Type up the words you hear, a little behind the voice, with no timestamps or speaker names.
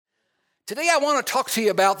Today I want to talk to you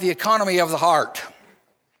about the economy of the heart.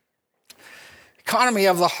 Economy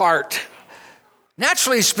of the heart.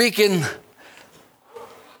 Naturally speaking,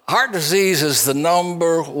 heart disease is the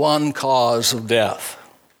number one cause of death.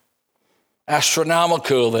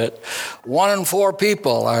 Astronomical that 1 in 4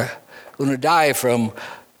 people are going to die from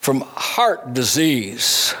heart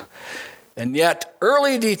disease. And yet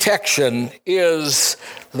early detection is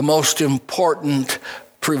the most important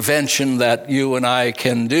prevention that you and I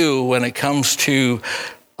can do when it comes to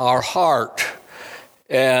our heart.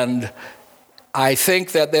 And I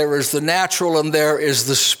think that there is the natural and there is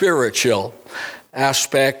the spiritual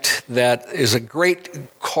aspect that is a great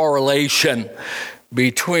correlation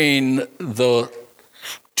between the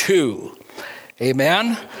two.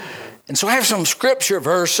 Amen? And so I have some scripture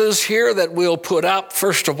verses here that we'll put up,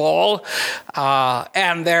 first of all.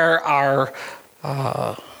 And there are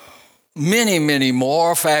many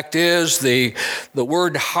more. Fact is, the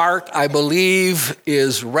word heart, I believe,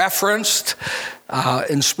 is referenced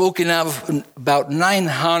and spoken of about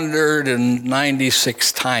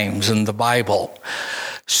 996 times in the Bible.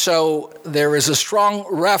 So there is a strong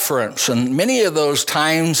reference, and many of those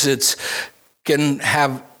times it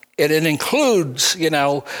includes,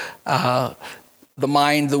 the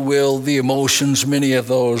mind, the will, the emotions, many of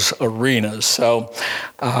those arenas. So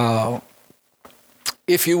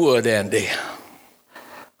if you would, Andy,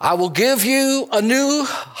 I will give you a new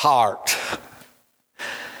heart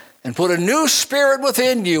and put a new spirit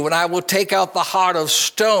within you, and I will take out the heart of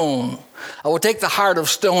stone. I will take the heart of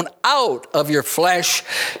stone out of your flesh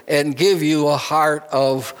and give you a heart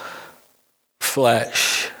of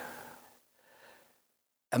flesh.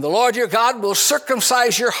 And the Lord your God will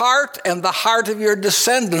circumcise your heart and the heart of your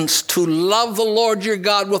descendants to love the Lord your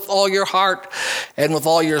God with all your heart and with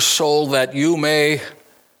all your soul, that you may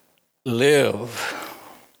live.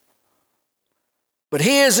 But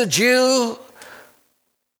he is a Jew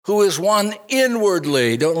who is one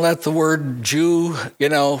inwardly. Don't let the word Jew,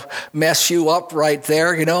 mess you up right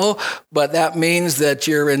there, But that means that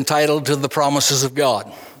you're entitled to the promises of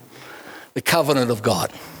God, the covenant of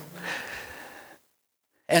God.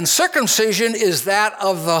 And circumcision is that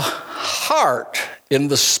of the heart in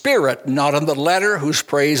the spirit, not in the letter, whose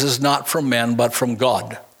praise is not from men, but from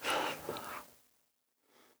God.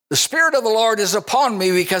 The Spirit of the Lord is upon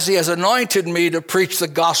me because he has anointed me to preach the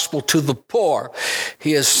gospel to the poor.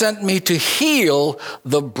 He has sent me to heal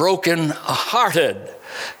the brokenhearted,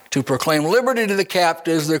 to proclaim liberty to the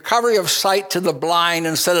captives, the recovery of sight to the blind,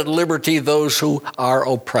 and set at liberty those who are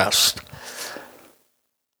oppressed.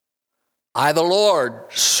 I, the Lord,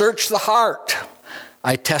 search the heart.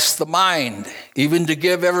 I test the mind, even to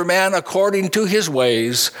give every man according to his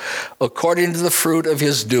ways, according to the fruit of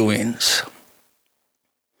his doings.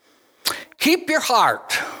 Keep your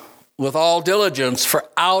heart with all diligence, for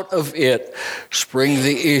out of it spring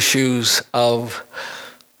the issues of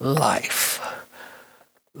life.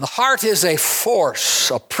 The heart is a force,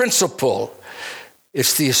 a principle.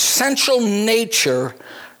 It's the essential nature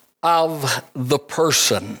of the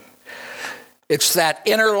person. It's that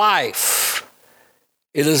inner life.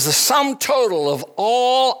 It is the sum total of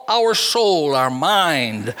all our soul, our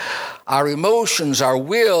mind, our emotions, our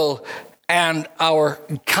will, and our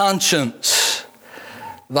conscience.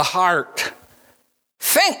 The heart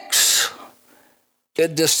thinks.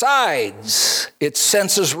 It decides. It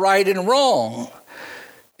senses right and wrong.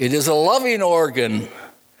 It is a loving organ.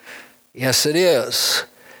 Yes, it is.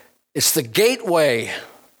 It's the gateway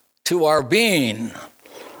to our being.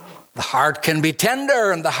 The heart can be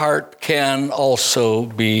tender, and the heart can also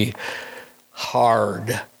be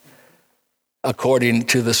hard, according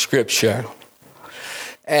to the scripture.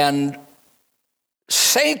 And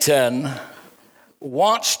Satan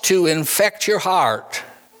wants to infect your heart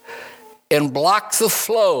and block the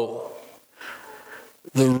flow,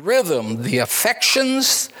 the rhythm, the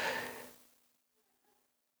affections,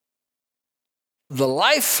 the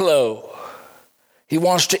life flow. He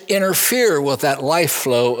wants to interfere with that life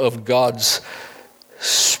flow of God's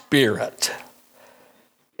Spirit.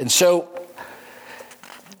 And so,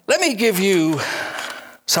 let me give you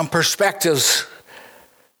some perspectives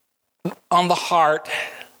on the heart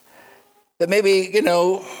that maybe,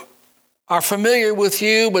 are familiar with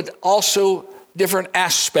you, but also different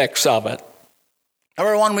aspects of it.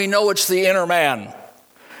 Number one, we know it's the inner man.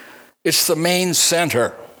 It's the main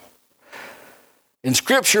center. In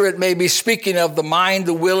Scripture, it may be speaking of the mind,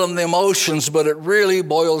 the will, and the emotions, but it really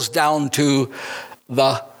boils down to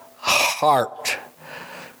the heart.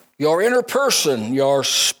 Your inner person, your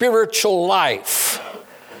spiritual life.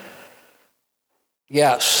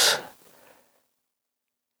 Yes.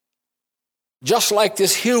 Just like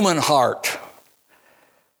this human heart,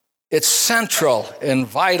 It's central and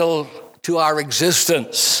vital to our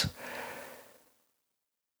existence.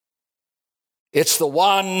 It's the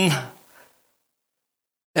one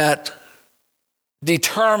that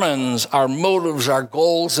determines our motives, our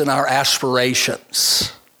goals, and our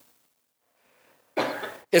aspirations.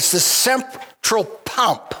 It's the central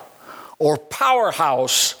pump or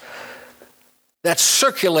powerhouse that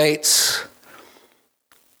circulates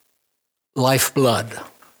lifeblood,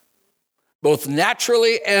 both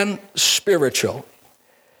naturally and spiritual.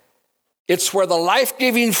 It's where the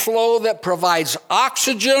life-giving flow that provides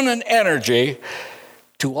oxygen and energy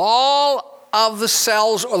to all of the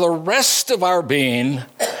cells or the rest of our being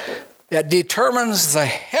that determines the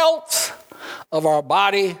health of our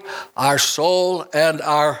body, our soul, and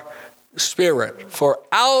our spirit. For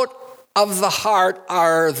out of the heart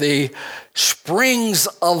are the springs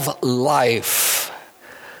of life.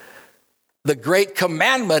 The great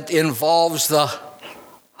commandment involves the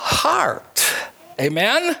heart.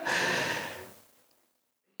 Amen?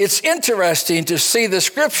 It's interesting to see the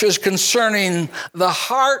scriptures concerning the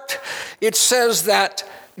heart. It says that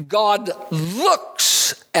God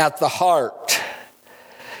looks at the heart.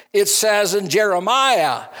 It says in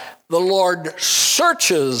Jeremiah, the Lord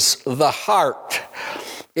searches the heart.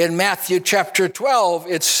 In Matthew chapter 12,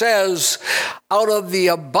 it says, out of the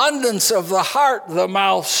abundance of the heart, the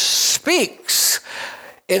mouth speaks.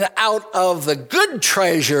 And out of the good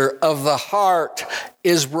treasure of the heart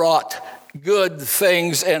is brought good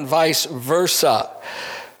things, and vice versa.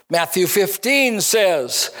 Matthew 15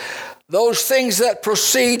 says, those things that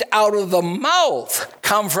proceed out of the mouth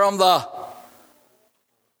come from the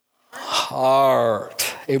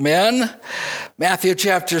heart. Amen? Matthew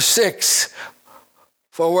chapter 6,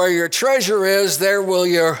 for where your treasure is, there will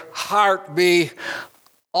your heart be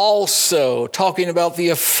also. Talking about the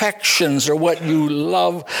affections or what you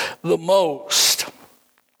love the most.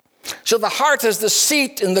 So the heart is the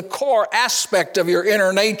seat and the core aspect of your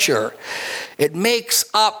inner nature. It makes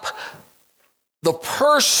up the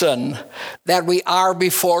person that we are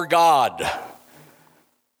before God.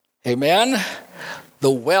 Amen?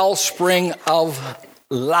 The wellspring of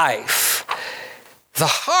life. The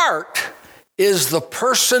heart is the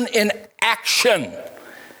person in action.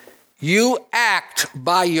 You act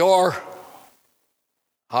by your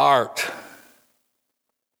heart.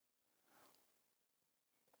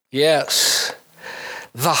 Yes,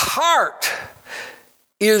 the heart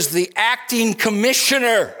is the acting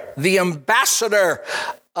commissioner, the ambassador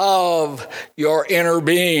of your inner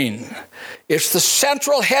being. It's the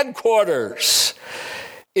central headquarters.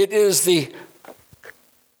 It is the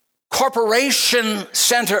corporation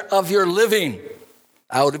center of your living.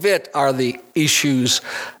 Out of it are the issues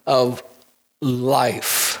of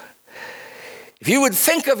life. If you would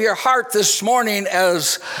think of your heart this morning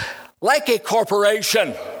as like a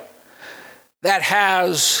corporation that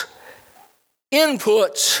has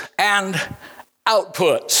inputs and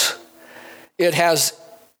outputs. It has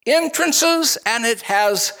entrances and it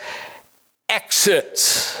has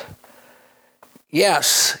exits.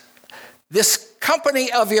 Yes, this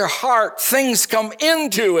company of your heart, things come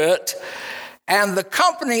into it, and the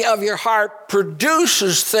company of your heart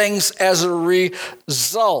produces things as a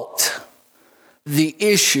result. The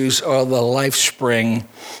issues are the life spring,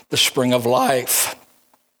 the spring of life.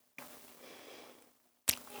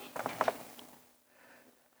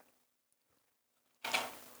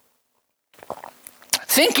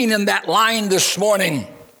 Thinking in that line this morning,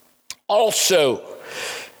 also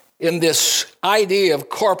in this idea of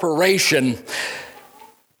corporation,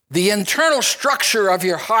 the internal structure of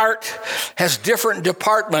your heart has different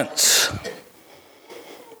departments,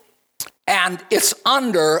 and it's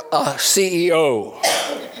under a CEO.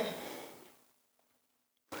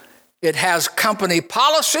 It has company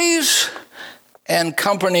policies and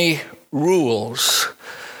company rules.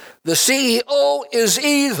 The CEO is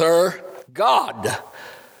either God,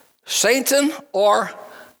 Satan, or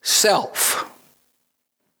self.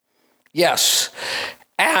 Yes,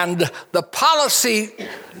 and the policy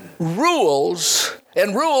rules,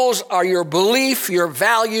 and rules are your belief, your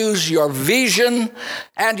values, your vision,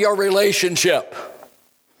 and your relationship.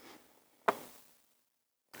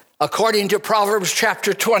 According to Proverbs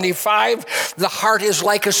chapter 25, the heart is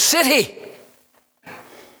like a city.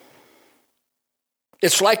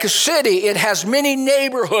 It's like a city. It has many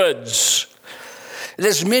neighborhoods. It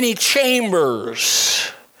has many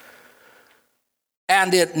chambers.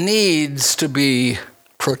 And it needs to be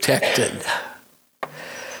protected.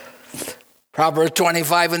 Proverbs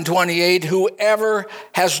 25 and 28, whoever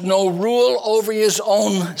has no rule over his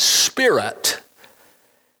own spirit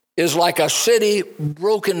is like a city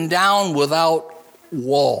broken down without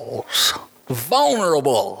walls,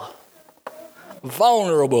 vulnerable.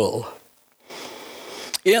 vulnerable.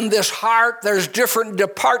 In this heart, there's different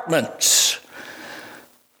departments.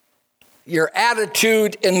 Your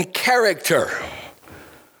attitude and character,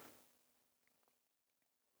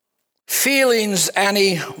 feelings and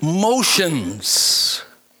emotions,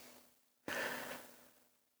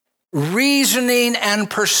 reasoning and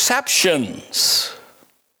perceptions.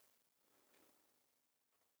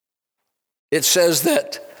 It says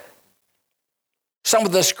that some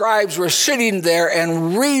of the scribes were sitting there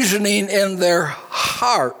and reasoning in their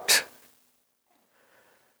heart.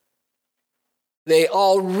 They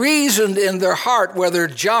all reasoned in their heart whether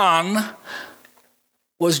John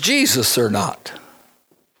was Jesus or not.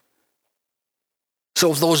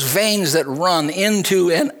 So those veins that run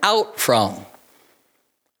into and out from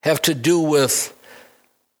have to do with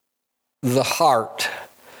the heart.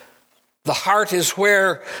 The heart is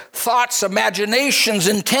where thoughts, imaginations,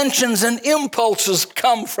 intentions, and impulses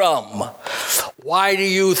come from. Why do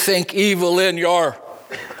you think evil in your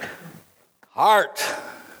heart?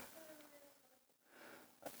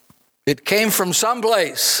 It came from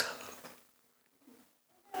someplace.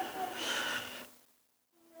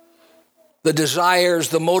 The desires,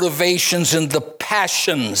 the motivations, and the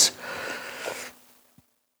passions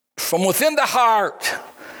from within the heart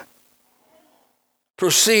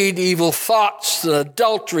proceed evil thoughts, and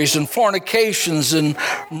adulteries, and fornications, and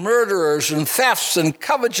murderers, and thefts, and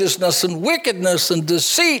covetousness, and wickedness, and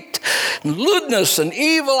deceit, and lewdness, and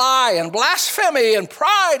evil eye, and blasphemy, and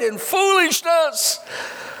pride, and foolishness.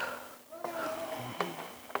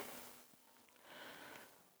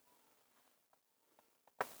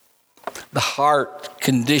 The heart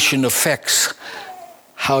condition affects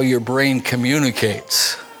how your brain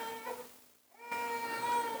communicates.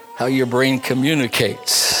 How your brain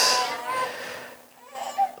communicates.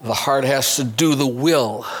 The heart has to do the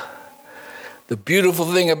will. The beautiful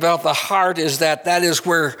thing about the heart is that is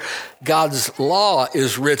where God's law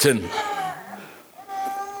is written.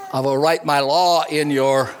 I will write my law in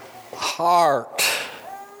your heart.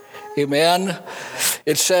 Amen.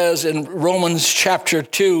 It says in Romans chapter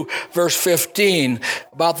 2, verse 15,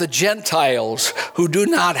 about the Gentiles who do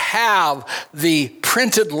not have the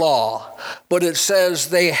printed law, but it says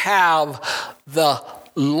they have the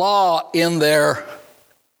law in their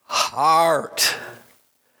heart.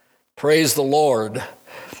 Praise the Lord.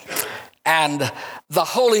 And the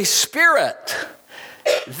Holy Spirit,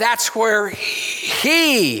 that's where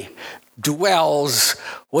He dwells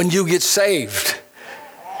when you get saved.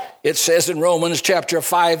 It says in Romans chapter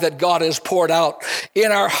 5 that God has poured out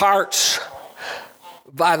in our hearts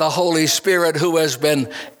by the Holy Spirit who has been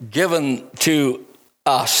given to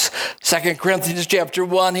us. 2 Corinthians chapter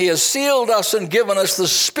 1, He has sealed us and given us the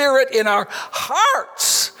Spirit in our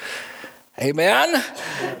hearts. Amen?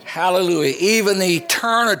 Hallelujah. Even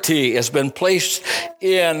eternity has been placed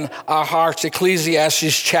in our hearts.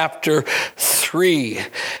 Ecclesiastes chapter 3.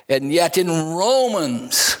 And yet in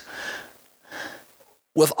Romans,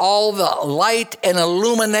 with all the light and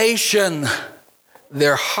illumination,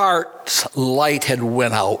 their heart's light had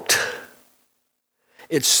went out.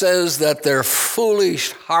 It says that their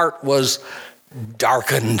foolish heart was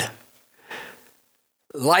darkened.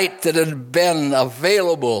 Light that had been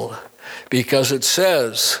available, because it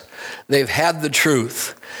says they've had the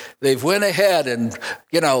truth. They've went ahead and,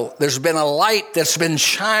 there's been a light that's been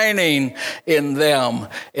shining in them,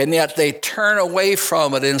 and yet they turn away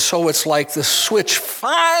from it. And so it's like the switch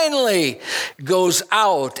finally goes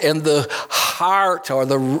out, and the heart, or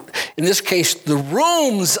in this case, the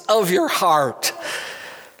rooms of your heart,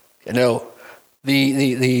 the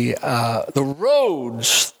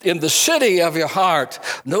roads in the city of your heart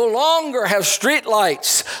no longer have street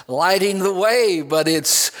lights lighting the way, but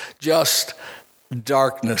it's just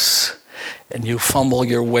darkness, and you fumble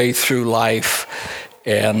your way through life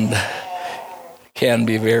and can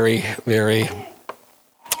be very, very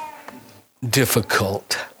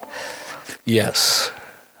difficult. Yes.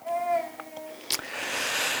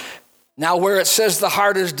 Now, where it says the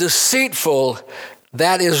heart is deceitful,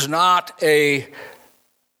 that is not a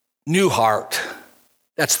new heart.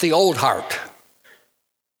 That's the old heart.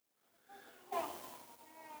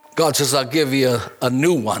 God says, I'll give you a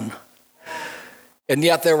new one. And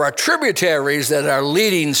yet there are tributaries that are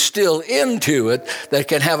leading still into it that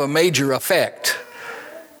can have a major effect.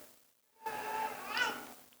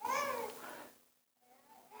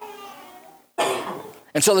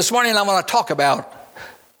 And so this morning I want to talk about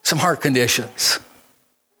some heart conditions.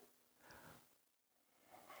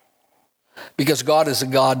 Because God is a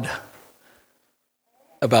God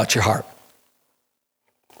about your heart.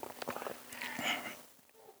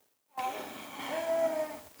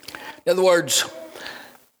 In other words,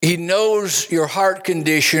 He knows your heart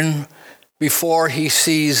condition before he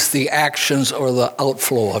sees the actions or the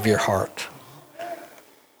outflow of your heart.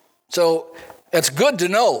 So it's good to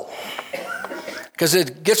know, because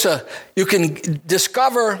you can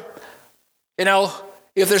discover,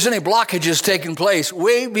 if there's any blockages taking place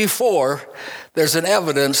way before there's an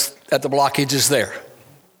evidence that the blockage is there.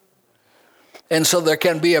 And so there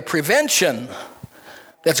can be a prevention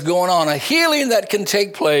that's going on, a healing that can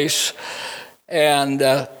take place,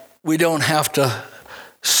 and we don't have to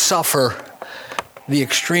suffer the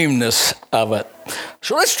extremeness of it.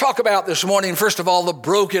 So let's talk about this morning, first of all, the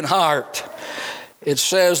broken heart. It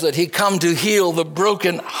says that he come to heal the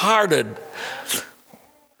brokenhearted.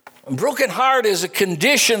 A broken heart is a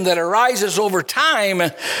condition that arises over time.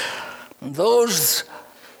 Those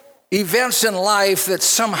events in life that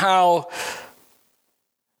somehow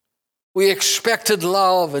we expected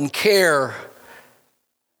love and care,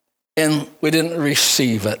 and we didn't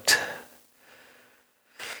receive it.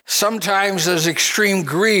 Sometimes there's extreme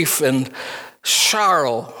grief and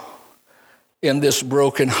sorrow in this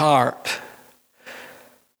broken heart.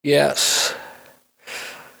 Yes.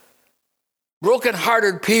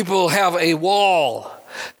 Broken-hearted people have a wall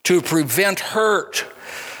to prevent hurt,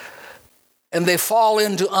 and they fall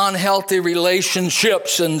into unhealthy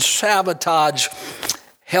relationships and sabotage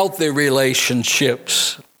healthy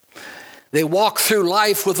relationships. They walk through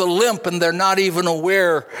life with a limp, and they're not even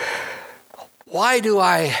aware, why do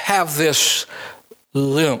I have this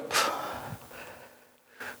limp?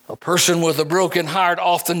 A person with a broken heart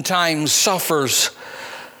oftentimes suffers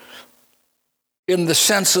in the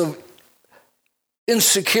sense of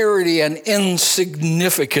insecurity and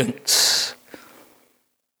insignificance.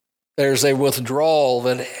 There's a withdrawal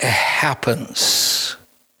that happens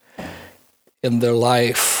in their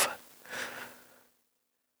life.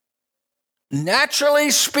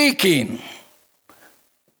 Naturally speaking,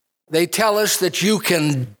 they tell us that you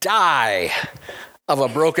can die of a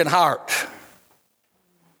broken heart.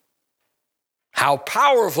 How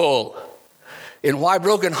powerful, and why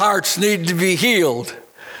broken hearts need to be healed.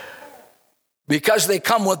 Because they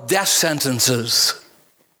come with death sentences.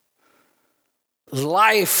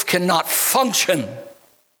 Life cannot function.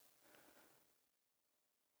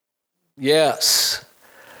 Yes.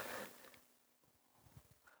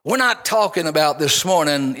 We're not talking about this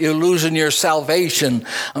morning you losing your salvation.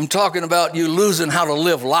 I'm talking about you losing how to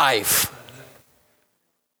live life.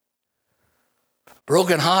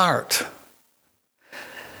 Broken heart.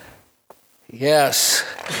 Yes.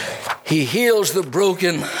 He heals the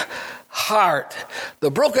broken heart.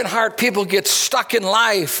 The broken heart people get stuck in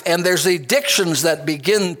life, and there's addictions that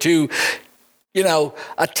begin to,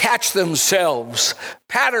 attach themselves,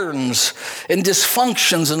 patterns and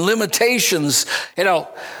dysfunctions and limitations,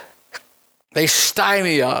 they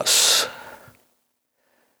stymie us.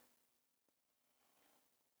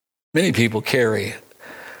 Many people carry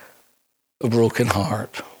a broken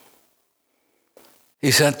heart.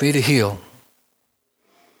 He sent me to heal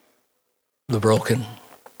the broken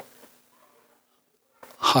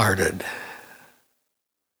hearted.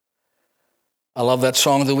 I love that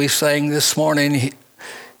song that we sang this morning,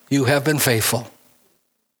 You Have Been Faithful.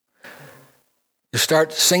 You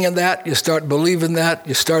start singing that, you start believing that,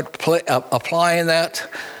 you start applying that,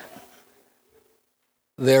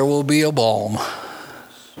 there will be a balm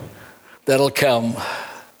that'll come.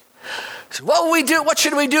 So what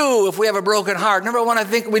should we do if we have a broken heart? Number one, I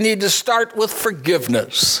think we need to start with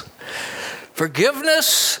forgiveness.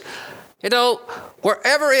 Forgiveness,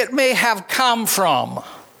 wherever it may have come from,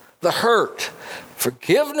 the hurt,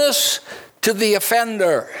 forgiveness to the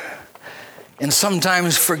offender, and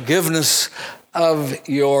sometimes forgiveness of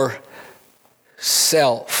yourself.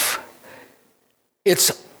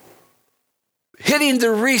 It's hitting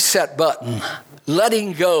the reset button,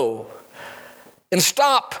 letting go, and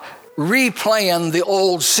stop replaying the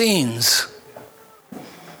old scenes.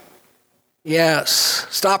 Yes,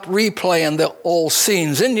 stop replaying the old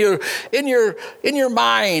scenes in your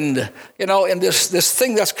mind, in this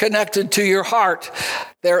thing that's connected to your heart.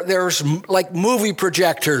 There's like movie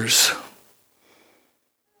projectors.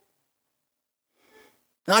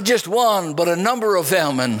 Not just one, but a number of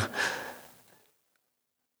them, and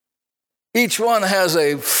each one has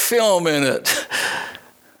a film in it,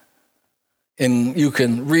 and you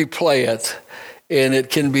can replay it, and it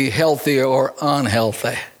can be healthy or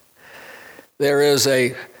unhealthy. There is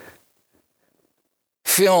a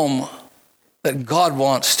film that God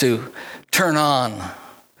wants to turn on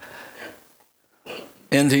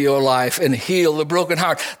into your life and heal the broken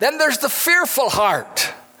heart. Then there's the fearful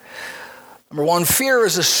heart. Number one, fear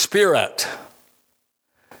is a spirit.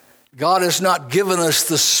 God has not given us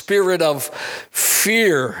the spirit of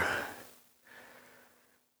fear.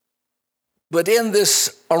 But in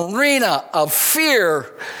this arena of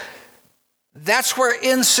fear, that's where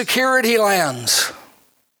insecurity lands.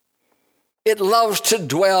 It loves to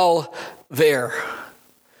dwell there.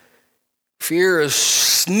 Fear is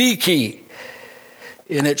sneaky,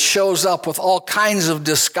 and it shows up with all kinds of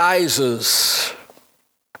disguises.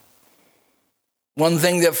 One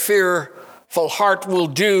thing that fearful heart will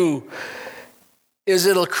do is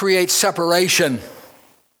it'll create separation.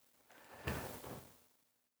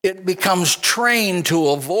 It becomes trained to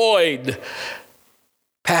avoid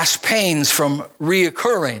past pains from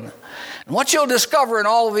reoccurring. And what you'll discover in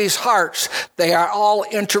all of these hearts, they are all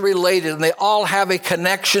interrelated and they all have a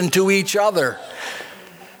connection to each other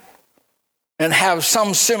and have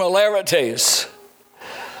some similarities.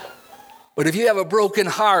 But if you have a broken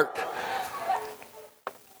heart,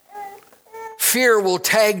 fear will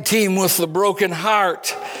tag team with the broken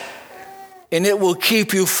heart, and it will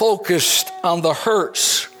keep you focused on the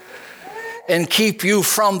hurts and keep you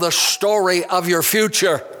from the story of your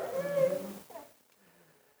future.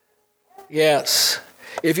 Yes.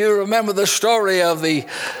 If you remember the story of the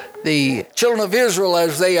children of Israel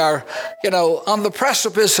as they are, on the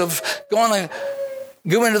precipice of going to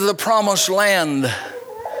go into the promised land,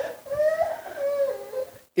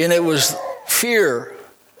 and it was fear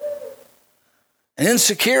and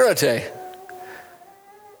insecurity.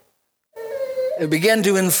 It began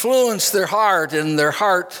to influence their heart, and their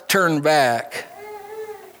heart turned back.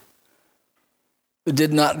 It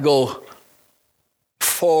did not go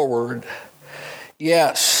forward.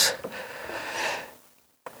 Yes.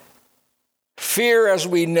 Fear, as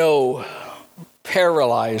we know,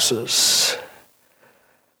 paralyzes.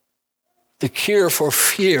 The cure for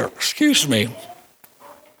fear,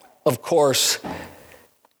 of course,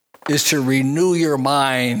 is to renew your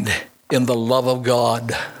mind in the love of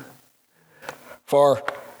God. For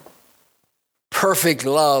perfect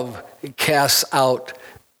love casts out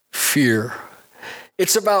fear.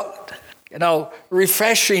 It's about,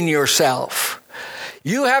 refreshing yourself.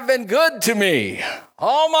 You have been good to me.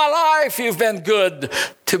 All my life you've been good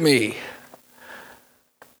to me.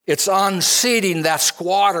 It's unseating that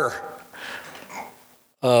squatter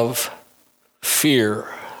of fear.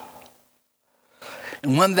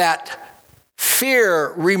 And when that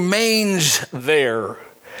fear remains there,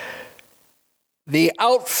 the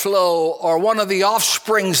outflow or one of the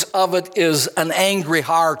offsprings of it is an angry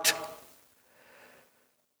heart.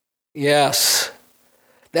 Yes,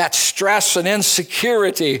 that stress and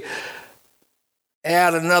insecurity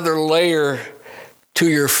add another layer to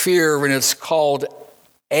your fear, and it's called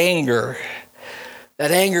anger.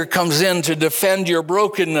 That anger comes in to defend your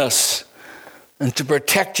brokenness and to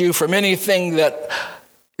protect you from anything that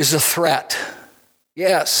is a threat.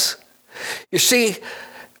 Yes. You see,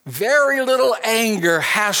 very little anger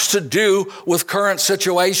has to do with current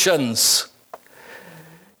situations.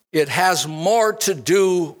 It has more to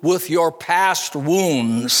do with your past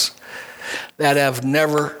wounds that have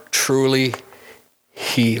never truly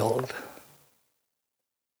healed.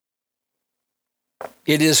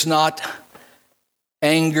 It is not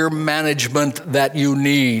anger management that you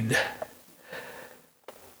need.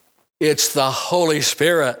 It's the Holy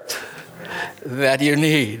Spirit that you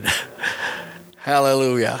need.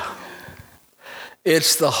 Hallelujah.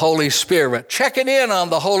 It's the Holy Spirit. Checking in on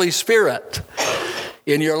the Holy Spirit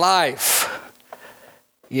in your life.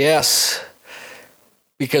 Yes,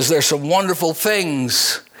 because there's some wonderful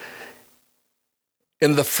things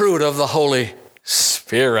in the fruit of the Holy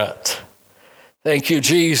Spirit. Thank you,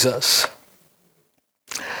 Jesus.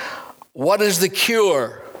 What is the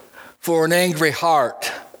cure for an angry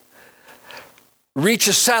heart? Reach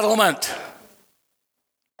a settlement.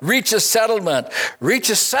 Reach a settlement. Reach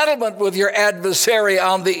a settlement with your adversary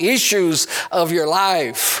on the issues of your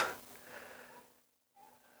life.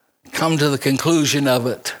 Come to the conclusion of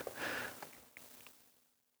it.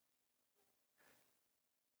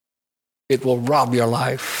 It will rob your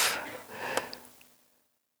life.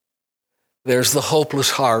 There's the hopeless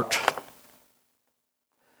heart.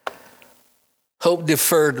 Hope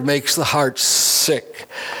deferred makes the heart sick.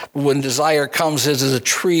 When desire comes, it is a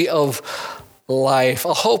tree of life.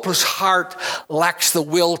 A hopeless heart lacks the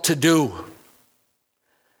will to do.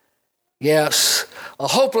 Yes, a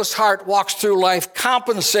hopeless heart walks through life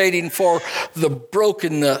compensating for the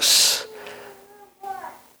brokenness.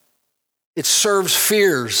 It serves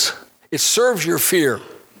fears. It serves your fear.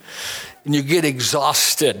 And you get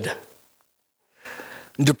exhausted.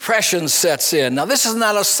 Depression sets in. Now, this is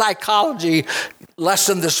not a psychology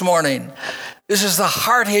lesson this morning. This is the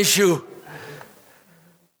heart issue.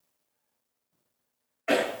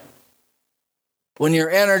 when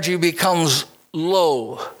your energy becomes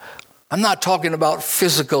low. I'm not talking about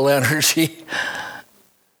physical energy,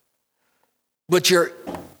 but your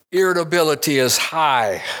irritability is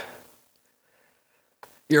high.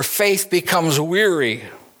 Your faith becomes weary.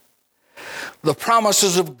 The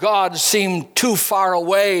promises of God seem too far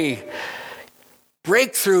away.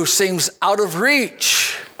 Breakthrough seems out of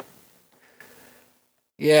reach.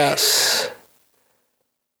 Yes,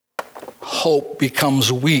 hope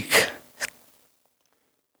becomes weak.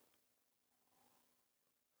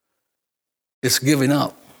 It's giving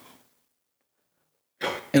up.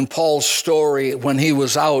 In Paul's story, when he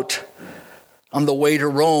was out on the way to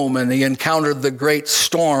Rome and he encountered the great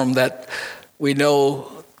storm that we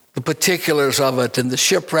know the particulars of it and the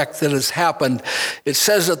shipwreck that has happened, it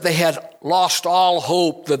says that they had lost all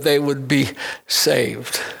hope that they would be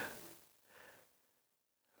saved.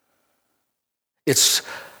 It's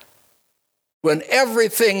when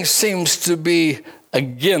everything seems to be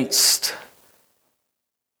against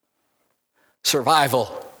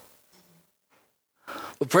survival.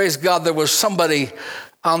 But praise God, there was somebody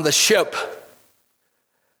on the ship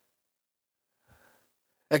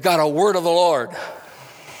that got a word of the Lord.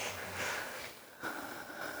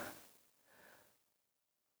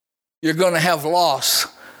 You're going to have loss,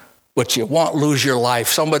 but you won't lose your life.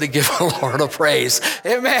 Somebody give the Lord a praise.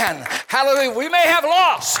 Amen. Hallelujah. We may have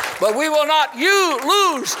loss, but we will not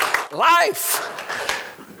lose life.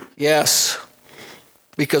 Yes,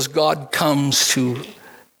 because God comes to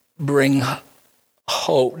bring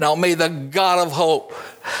hope. Now may the God of hope,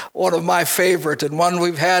 one of my favorite and one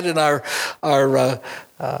we've had in our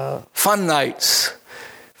fun nights,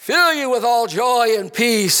 fill you with all joy and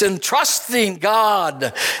peace and trusting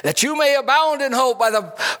God that you may abound in hope by the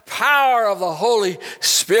power of the Holy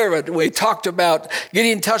Spirit. We talked about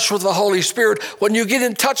getting in touch with the Holy Spirit. When you get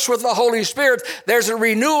in touch with the Holy Spirit, there's a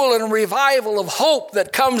renewal and revival of hope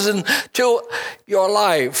that comes into your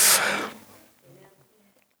life.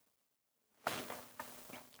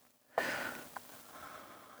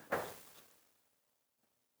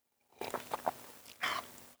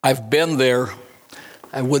 I've been there.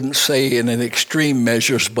 I wouldn't say in an extreme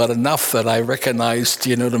measures, but enough that I recognized,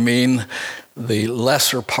 you know what I mean, the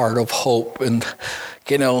lesser part of hope. And,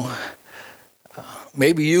 you know,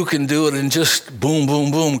 maybe you can do it in just boom,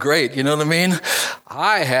 boom, boom, great, you know what I mean?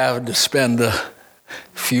 I had to spend a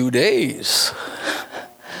few days,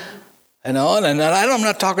 you know, and I'm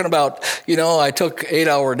not talking about, you know, I took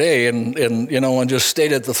 8-hour day and you know, and just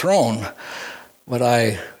stayed at the throne. But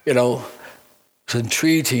I, you know,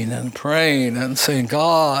 entreating and praying and saying,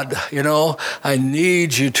 God, you know, I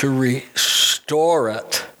need you to restore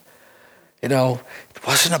it. You know, it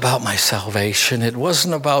wasn't about my salvation. It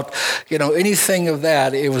wasn't about, you know, anything of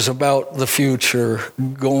that. It was about the future,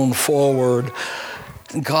 going forward.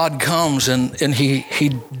 God comes and he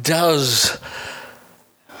does,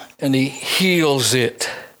 and he heals it.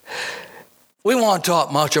 We won't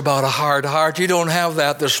talk much about a hard heart. You don't have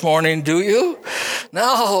that this morning, do you?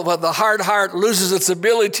 No, but the hard heart loses its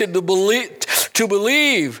ability to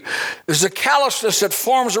believe. There's a callousness that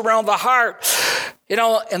forms around the heart, you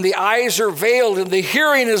know, and the eyes are veiled and the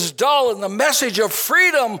hearing is dull and the message of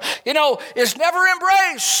freedom, you know, is never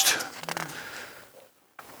embraced.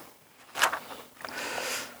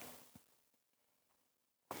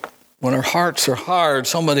 When our hearts are hard,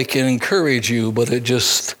 somebody can encourage you, but it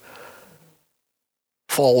just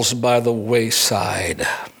falls by the wayside.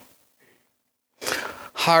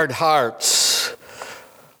 Hard hearts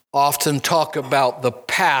often talk about the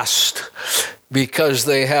past because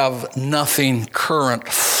they have nothing current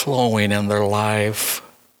flowing in their life.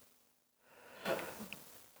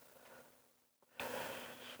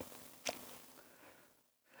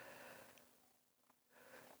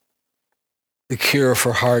 The cure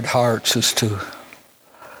for hard hearts is to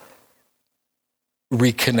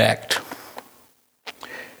reconnect.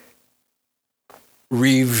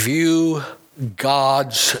 Review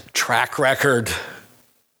God's track record.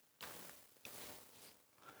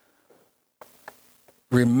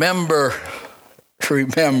 Remember,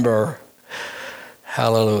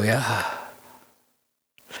 hallelujah.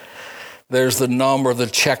 There's the number, the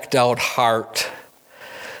checked out heart.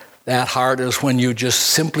 That heart is when you just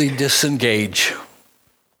simply disengage.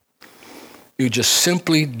 You just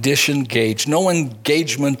simply disengage. No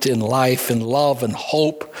engagement in life and love and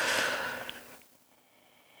hope.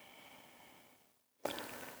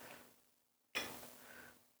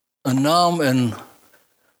 A numb and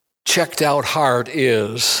checked out heart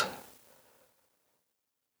is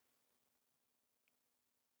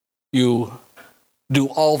you do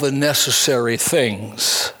all the necessary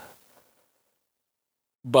things,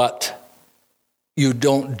 but you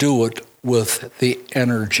don't do it with the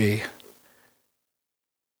energy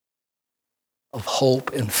of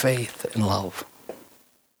hope and faith and love.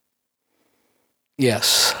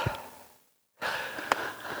 Yes.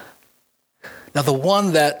 Now, the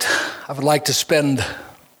one that I would like to spend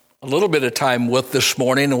a little bit of time with this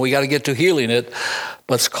morning, and we got to get to healing it,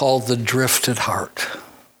 but it's called the drifted heart.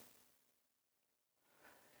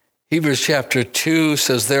 Hebrews chapter 2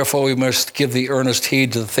 says, therefore we must give the earnest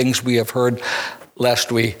heed to the things we have heard,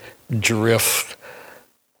 lest we drift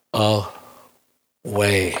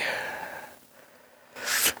away.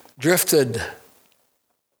 Drifted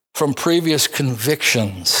from previous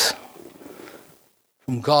convictions,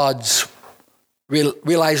 from God's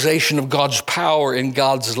realization of God's power and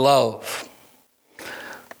God's love.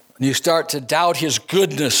 When you start to doubt his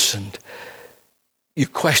goodness and you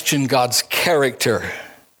question God's character,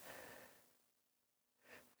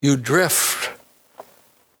 you drift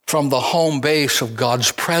from the home base of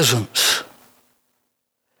God's presence.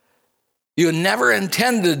 You never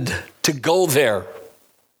intended to go there.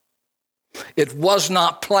 It was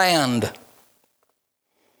not planned.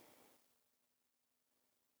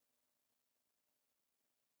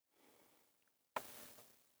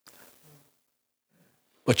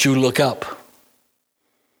 But you look up.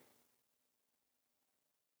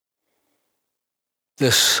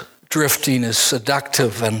 This drifting is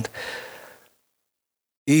seductive and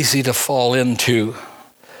easy to fall into.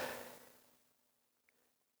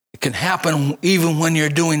 It can happen even when you're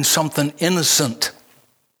doing something innocent.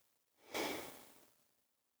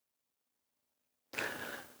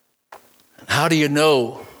 How do you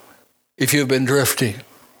know if you've been drifting?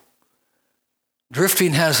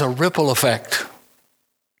 Drifting has a ripple effect.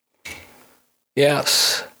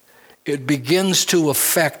 Yes, it begins to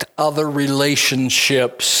affect other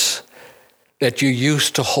relationships that you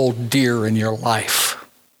used to hold dear in your life.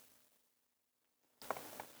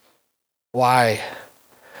 Why?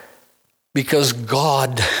 Because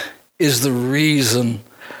God is the reason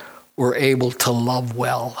we're able to love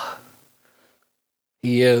well.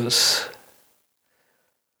 He is.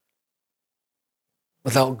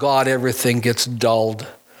 Without God, everything gets dulled.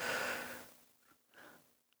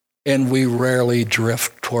 And we rarely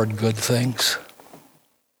drift toward good things.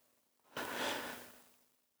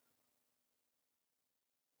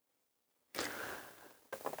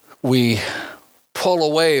 We pull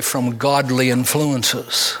away from godly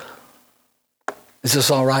influences. Is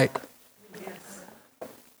this all right? Yes.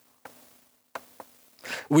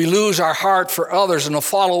 We lose our heart for others and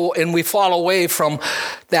we fall away from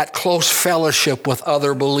that close fellowship with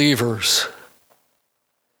other believers.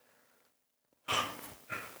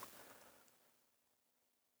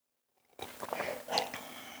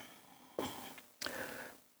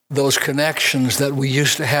 Those connections that we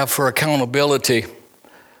used to have for accountability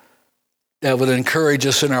that would encourage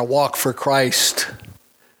us in our walk for Christ,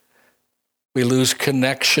 we lose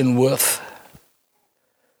connection with.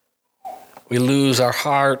 We lose our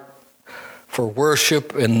heart for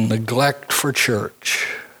worship and neglect for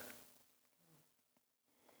church.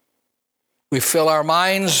 We fill our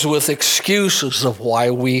minds with excuses of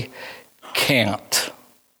why we can't.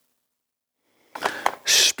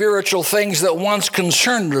 Spiritual things that once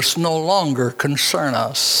concerned us no longer concern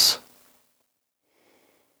us.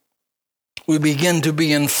 We begin to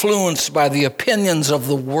be influenced by the opinions of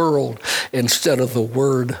the world instead of the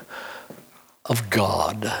Word of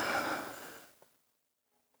God.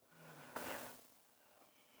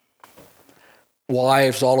 Why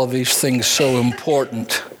is all of these things so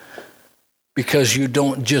important? Because you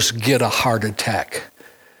don't just get a heart attack.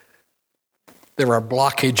 There are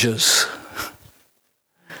blockages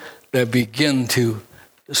that begin to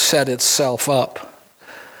set itself up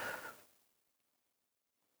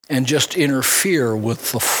and just interfere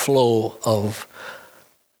with the flow of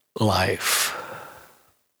life.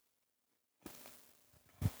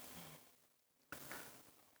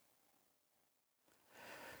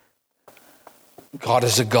 God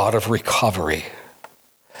is a God of recovery.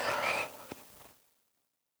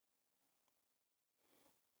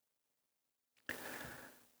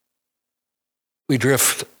 We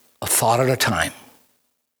drift a thought at a time,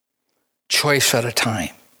 choice at a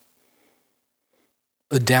time,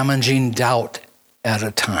 a damaging doubt at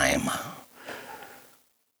a time.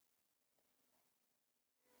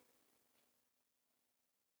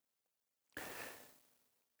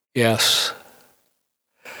 Yes,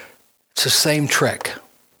 it's the same trick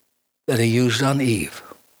that he used on Eve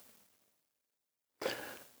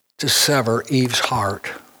to sever Eve's heart.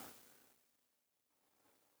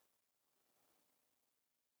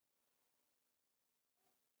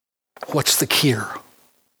 What's the cure?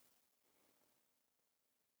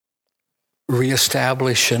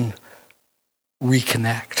 Reestablishing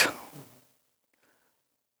reconnect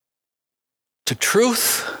to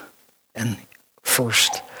truth and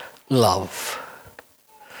first love.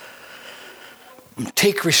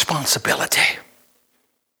 Take responsibility.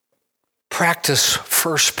 Practice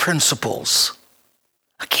first principles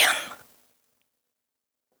again.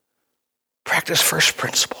 Practice first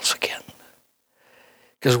principles again.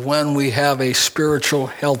 Because when we have a spiritual,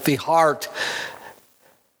 healthy heart,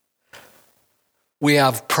 we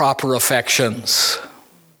have proper affections.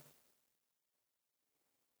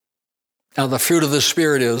 Now, the fruit of the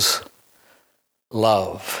Spirit is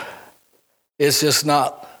love. It's just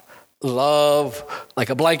not love like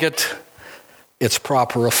a blanket. It's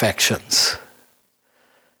proper affections.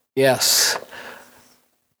 Yes.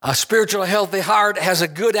 A spiritual, healthy heart has a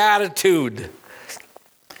good attitude.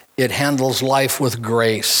 It handles life with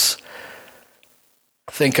grace.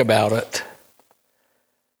 Think about it.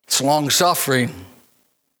 It's long-suffering.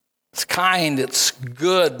 It's kind. It's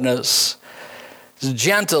goodness. It's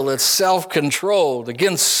gentle. It's self-controlled.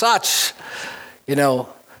 Against such,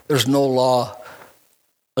 there's no law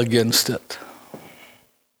against it.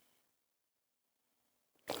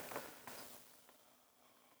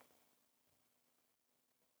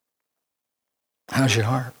 How's your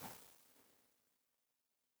heart?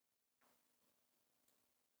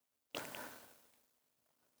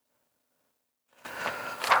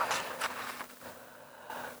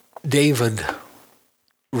 David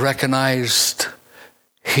recognized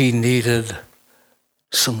he needed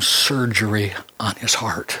some surgery on his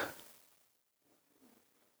heart.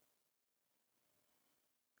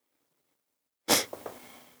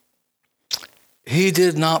 He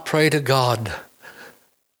did not pray to God,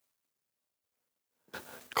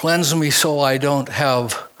 cleanse me so I don't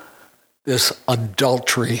have this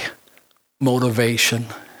adultery motivation.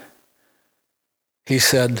 He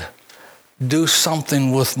said, do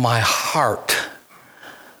something with my heart.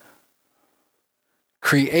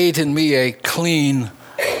 Create in me a clean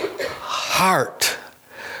heart.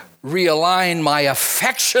 Realign my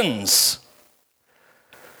affections.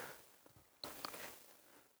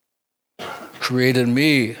 Create in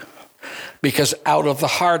me, because out of the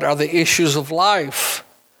heart are the issues of life.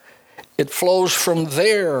 It flows from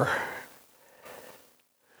there.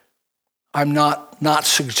 I'm not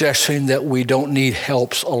suggesting that we don't need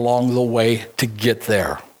helps along the way to get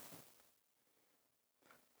there.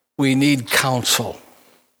 We need counsel.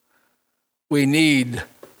 We need,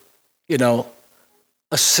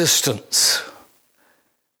 assistance.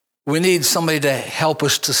 We need somebody to help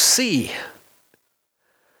us to see.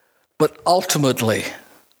 But ultimately,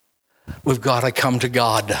 we've got to come to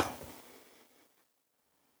God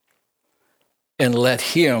and let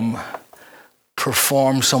Him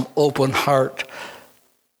perform some open heart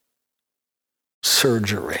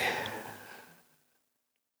surgery.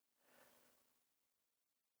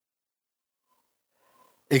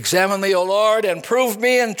 Examine me, O Lord, and prove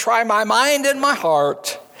me, and try my mind and my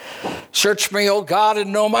heart. Search me, O God,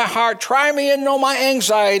 and know my heart. Try me and know my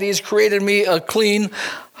anxieties. Create in me a clean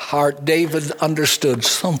heart. David understood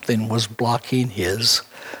something was blocking his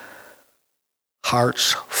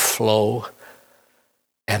heart's flow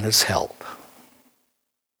and its help.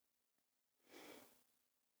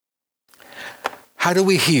 How do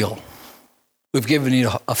we heal? We've given you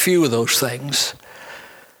a few of those things.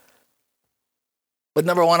 But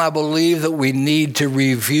number one, I believe that we need to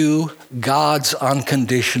review God's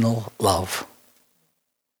unconditional love.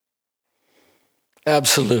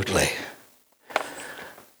 Absolutely.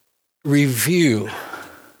 Review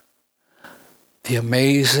the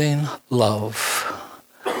amazing love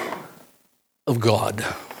of God.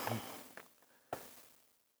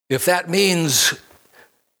 If that means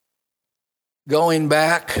going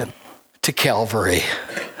back to Calvary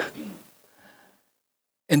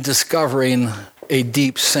and discovering a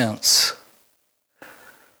deep sense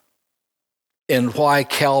in why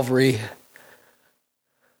Calvary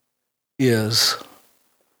is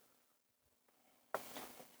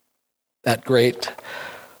that great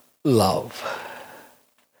love.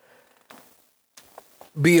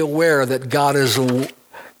 Be aware that God is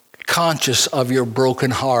conscious of your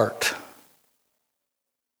broken heart.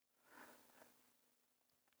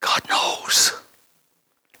 God knows.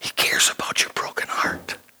 He cares about your broken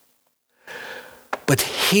heart. But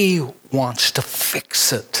He wants to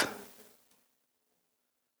fix it.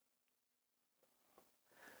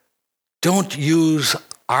 Don't use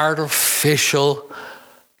artificial,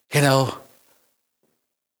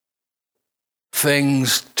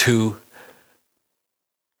 things to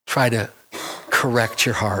try to correct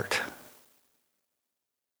your heart.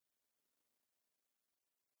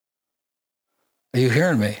 Are you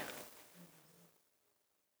hearing me?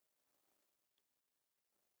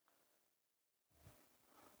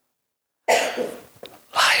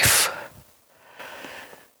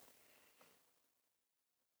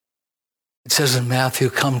 It says in Matthew,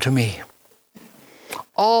 come to me,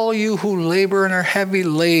 all you who labor and are heavy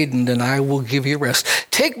laden, and I will give you rest.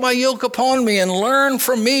 Take my yoke upon me and learn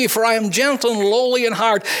from me, for I am gentle and lowly in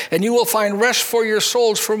heart, and you will find rest for your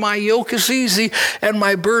souls, for my yoke is easy and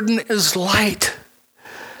my burden is light.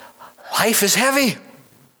 Life is heavy.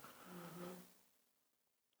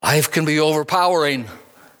 Life can be overpowering.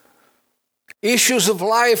 Issues of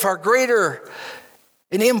life are greater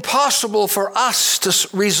and impossible for us to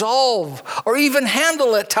resolve or even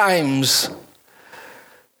handle at times.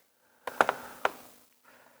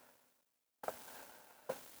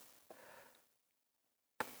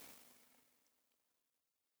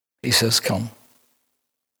 He says, come.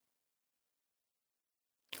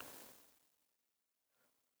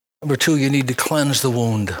 Number two, you need to cleanse the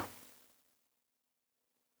wound.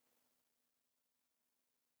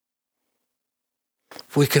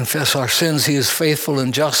 If we confess our sins, he is faithful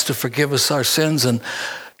and just to forgive us our sins and,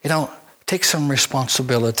 take some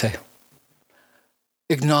responsibility.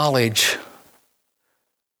 Acknowledge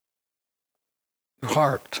your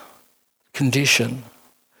heart condition.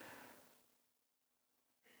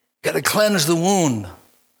 Got to cleanse the wound.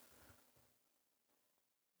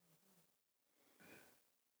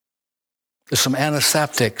 There's some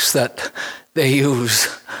antiseptics that they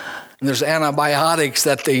use, and there's antibiotics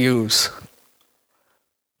that they use.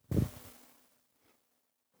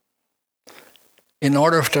 In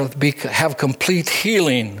order to have complete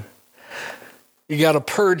healing, you got to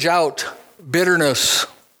purge out bitterness,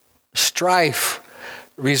 strife,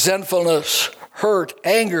 resentfulness, hurt,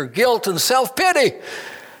 anger, guilt, and self-pity.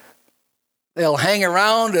 They'll hang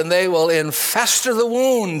around and they will infester the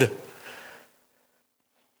wound.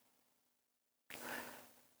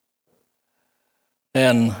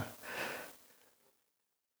 And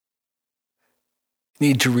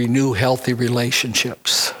need to renew healthy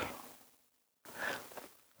relationships.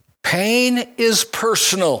 Pain is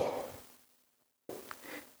personal.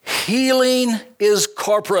 Healing is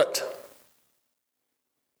corporate.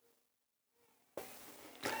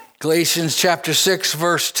 Galatians chapter 6,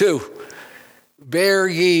 verse 2. Bear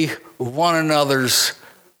ye one another's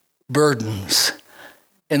burdens,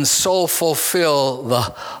 and so fulfill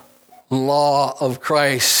the law of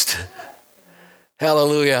Christ.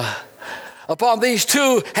 Hallelujah. Upon these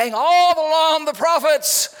two hang all the law and the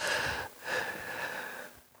prophets.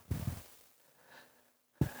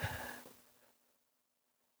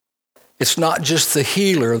 It's not just the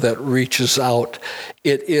healer that reaches out.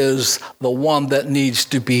 It is the one that needs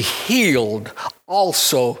to be healed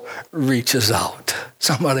also reaches out.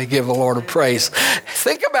 Somebody give the Lord a praise.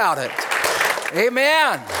 Think about it.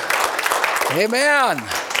 Amen. Amen.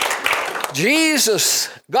 Jesus,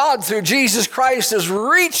 God through Jesus Christ has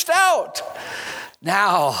reached out.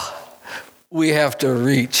 Now we have to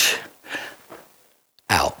reach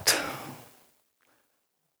out.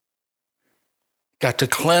 Got to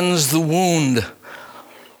cleanse the wound.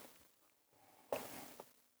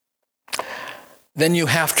 Then you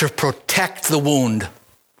have to protect the wound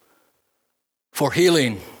for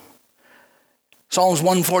healing. Psalms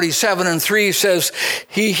 147:3 says,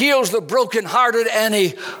 he heals the brokenhearted and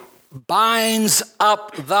he binds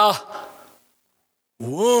up the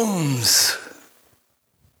wounds.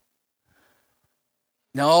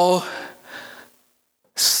 No,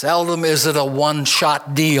 seldom is it a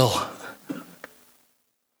one-shot deal.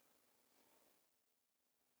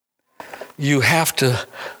 You have to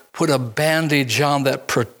put a bandage on that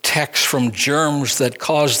protects from germs that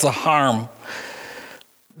cause the harm.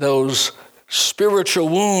 Those spiritual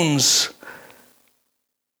wounds,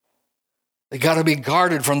 they got to be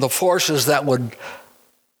guarded from the forces that would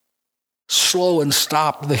slow and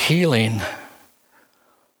stop the healing.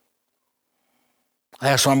 I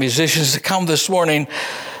asked my musicians to come this morning.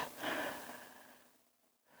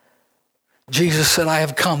 Jesus said, I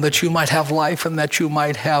have come that you might have life and that you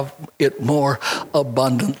might have it more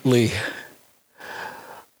abundantly.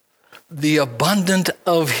 The abundant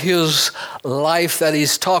of his life that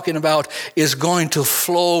he's talking about is going to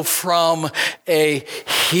flow from a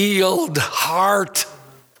healed heart.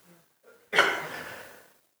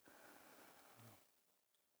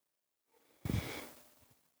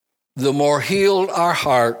 The more healed our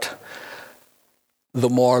heart, the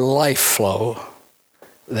more life flow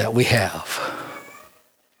that we have.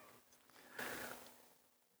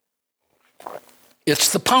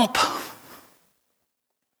 It's the pump.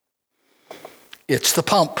 It's the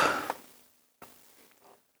pump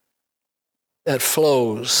that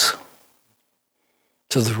flows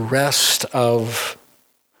to the rest of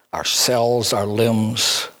our cells, our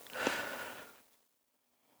limbs.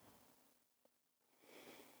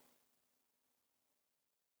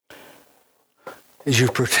 As you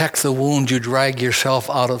protect the wound, you drag yourself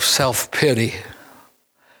out of self-pity.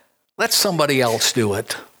 Let somebody else do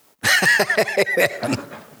it.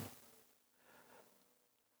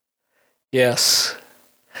 Yes.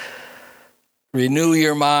 Renew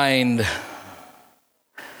your mind.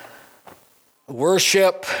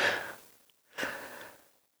 Worship.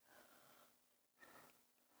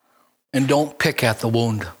 And don't pick at the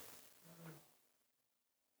wound.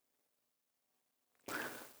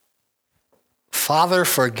 Father,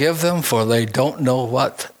 forgive them, for they don't know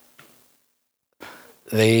what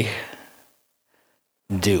they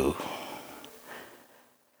do.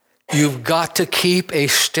 You've got to keep a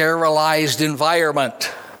sterilized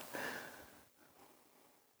environment.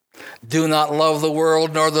 Do not love the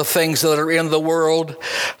world nor the things that are in the world.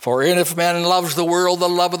 For if man loves the world, the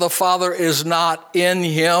love of the Father is not in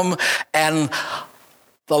him. And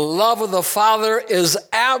the love of the Father is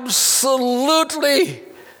absolutely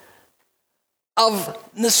of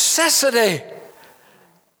necessity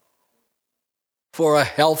for a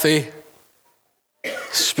healthy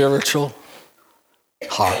spiritual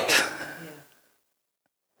heart.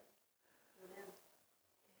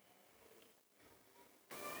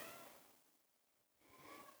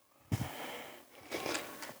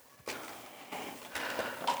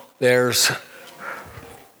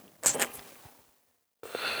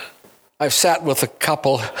 I've sat with a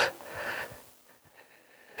couple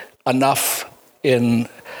enough in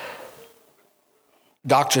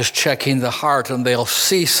doctors checking the heart, and they'll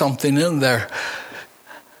see something in there,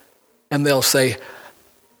 and they'll say,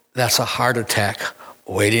 that's a heart attack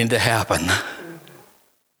waiting to happen.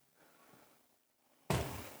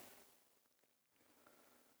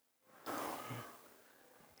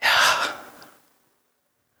 Yeah.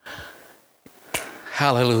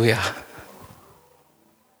 Hallelujah.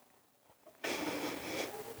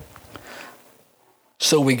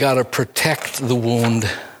 So we got to protect the wound.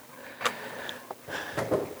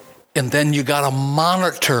 And then you got to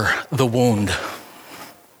monitor the wound.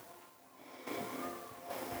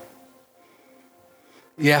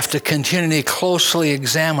 You have to continually closely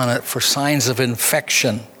examine it for signs of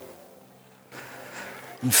infection.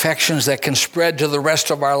 Infections that can spread to the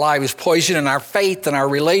rest of our lives, poison in our faith and our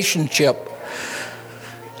relationship.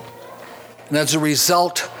 And as a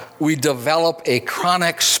result, we develop a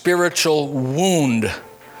chronic spiritual wound.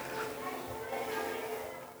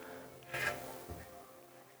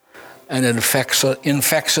 And it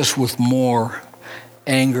infects us with more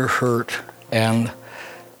anger, hurt, and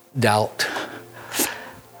doubt.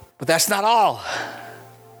 But that's not all.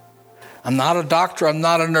 I'm not a doctor, I'm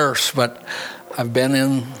not a nurse, but I've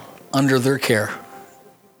been under their care.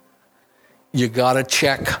 You got to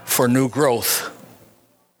check for new growth.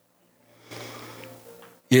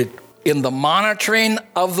 In the monitoring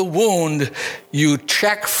of the wound, you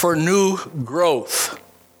check for new growth.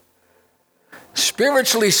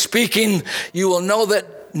 Spiritually speaking, you will know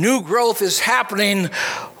that new growth is happening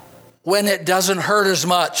when it doesn't hurt as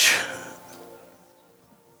much.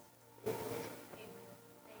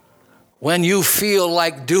 When you feel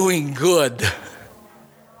like doing good,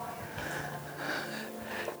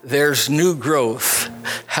 there's new growth.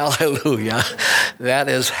 Hallelujah. That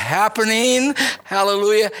is happening,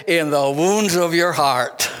 hallelujah, in the wounds of your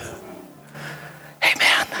heart.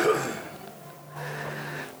 Amen.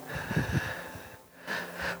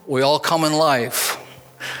 We all come in life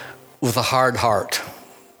with a hard heart.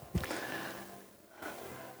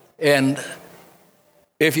 And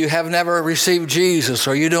if you have never received Jesus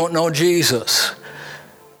or you don't know Jesus,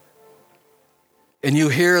 and you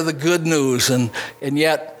hear the good news and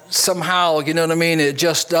yet somehow, you know what I mean, it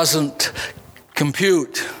just doesn't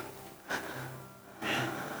compute.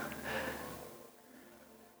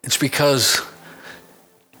 It's because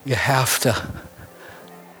you have to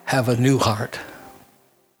have a new heart.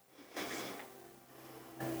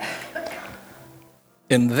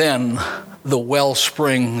 And then the well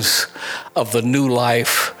springs of the new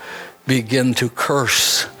life begin to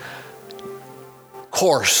course.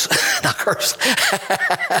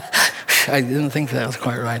 I didn't think that was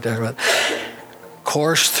quite right there, but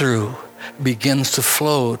course through, begins to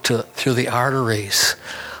flow through the arteries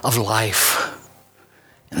of life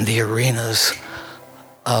in the arenas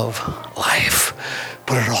of life.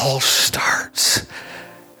 But it all starts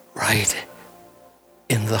right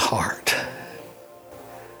in the heart.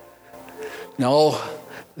 No,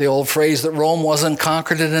 the old phrase that Rome wasn't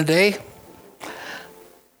conquered in a day,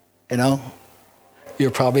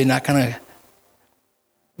 you're probably not going to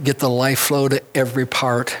get the life flow to every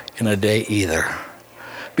part in a day either,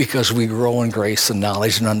 because we grow in grace and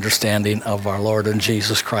knowledge and understanding of our Lord and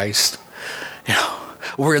Jesus Christ.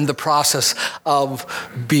 We're in the process of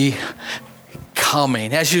becoming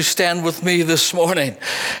coming. As you stand with me this morning,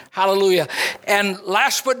 hallelujah. And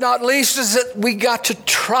last but not least is that we got to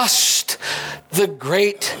trust the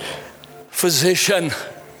great physician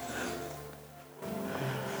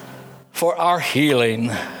for our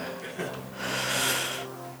healing.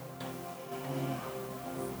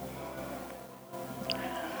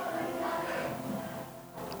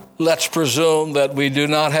 Let's presume that we do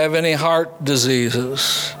not have any heart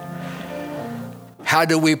diseases. How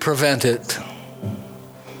do we prevent it?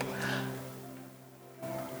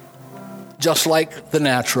 Just like the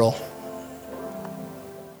natural.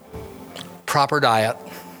 Proper diet.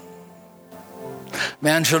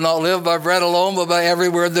 Man shall not live by bread alone, but by every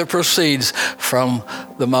word that proceeds from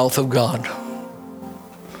the mouth of God.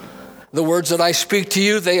 The words that I speak to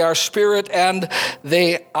you, they are spirit and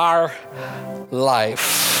they are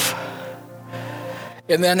life.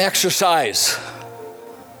 And then exercise.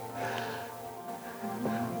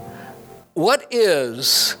 What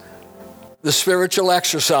is the spiritual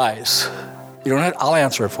exercise? You don't have, I'll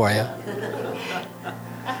answer it for you.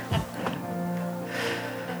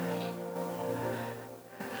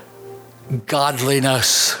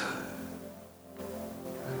 Godliness.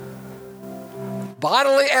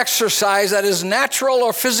 Bodily exercise, that is natural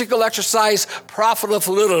or physical exercise, profiteth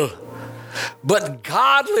little. But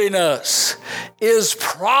godliness is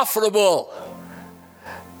profitable.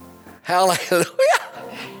 Hallelujah.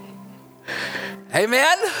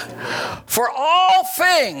 Amen. For all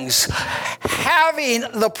things, having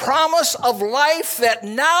the promise of life that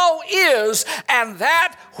now is and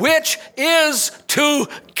that which is to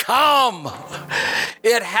come.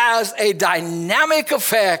 It has a dynamic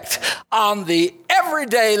effect on the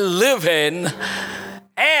everyday living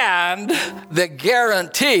and the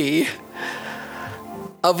guarantee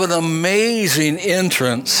of an amazing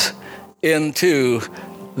entrance into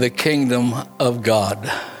the kingdom of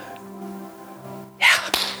God.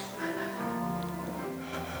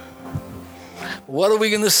 What are we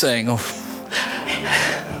going to sing?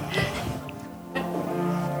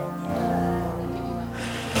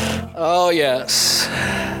 Oh, yes.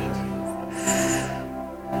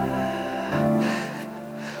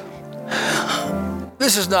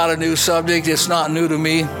 This is not a new subject. It's not new to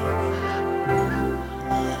me.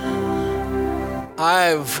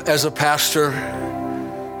 As a pastor,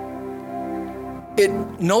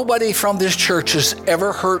 nobody from this church has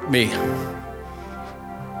ever hurt me.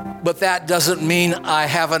 But that doesn't mean I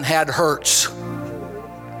haven't had hurts.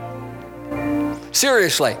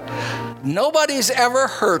 Seriously, nobody's ever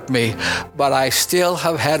hurt me, but I still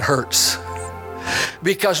have had hurts.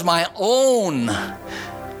 Because my own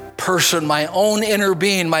person, my own inner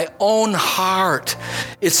being, my own heart,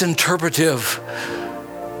 it's interpretive.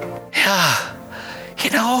 Yeah,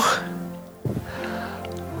 you know,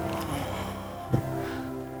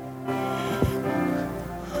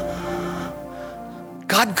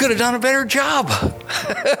 God could have done a better job.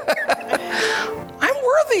 I'm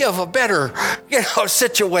worthy of a better,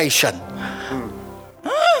 situation.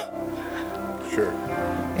 Huh? Sure.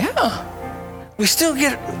 Yeah. We still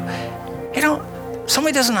get,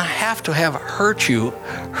 somebody doesn't have to have hurt you.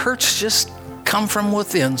 Hurts just come from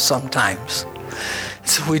within sometimes.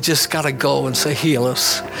 So we just got to go and say, heal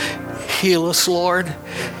us. Heal us, Lord.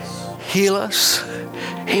 Heal us.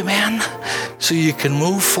 Amen. So you can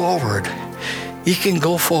move forward. You can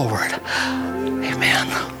go forward. Amen.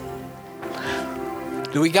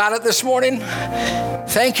 Do we got it this morning?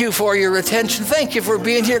 Thank you for your attention. Thank you for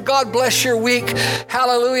being here. God bless your week.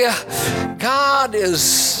 Hallelujah. God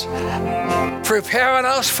is preparing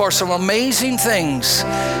us for some amazing things.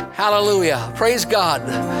 Hallelujah. Praise God.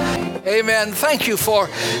 Amen. Thank you for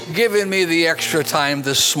giving me the extra time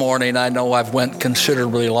this morning. I know I've went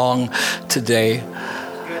considerably long today.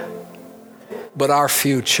 But our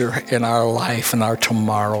future and our life and our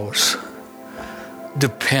tomorrows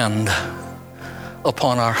depend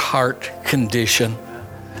upon our heart condition.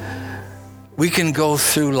 We can go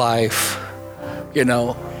through life, and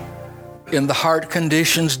the heart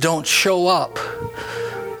conditions don't show up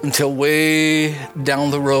until way down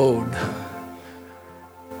the road.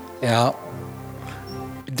 Yeah.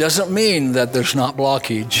 It doesn't mean that there's not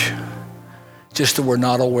blockage, just that we're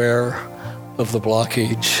not aware of the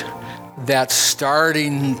blockage that's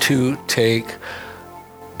starting to take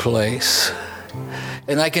place.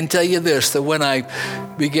 And I can tell you this, that when I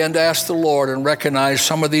began to ask the Lord and recognize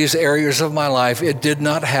some of these areas of my life, it did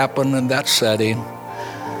not happen in that setting.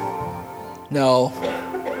 No.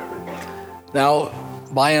 Now,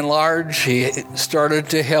 by and large, He started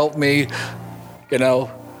to help me, to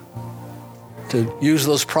use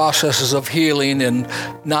those processes of healing and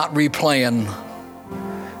not replaying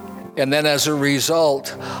And then as a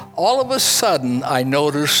result, all of a sudden I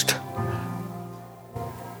noticed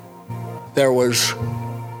there was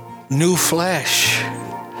new flesh,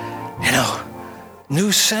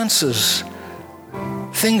 new senses.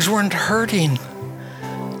 Things weren't hurting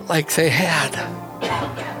like they had.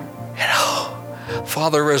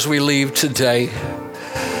 Father, as we leave today,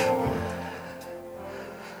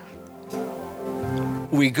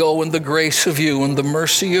 we go in the grace of you and the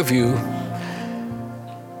mercy of you.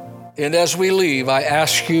 And as we leave, I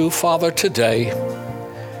ask you, Father, today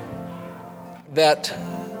that,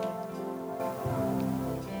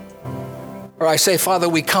 or I say, Father,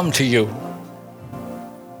 we come to you.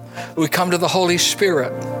 We come to the Holy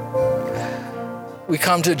Spirit. We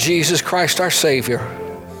come to Jesus Christ, our Savior.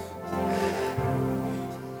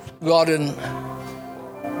 God, and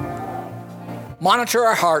monitor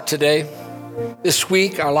our heart today, this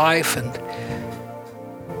week, our life, and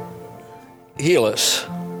heal us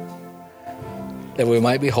that we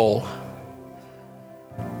might be whole.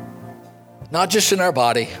 Not just in our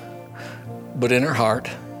body, but in our heart.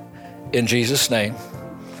 In Jesus' name.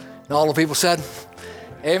 And all the people said,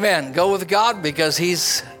 amen. Go with God because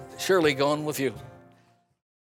he's surely going with you.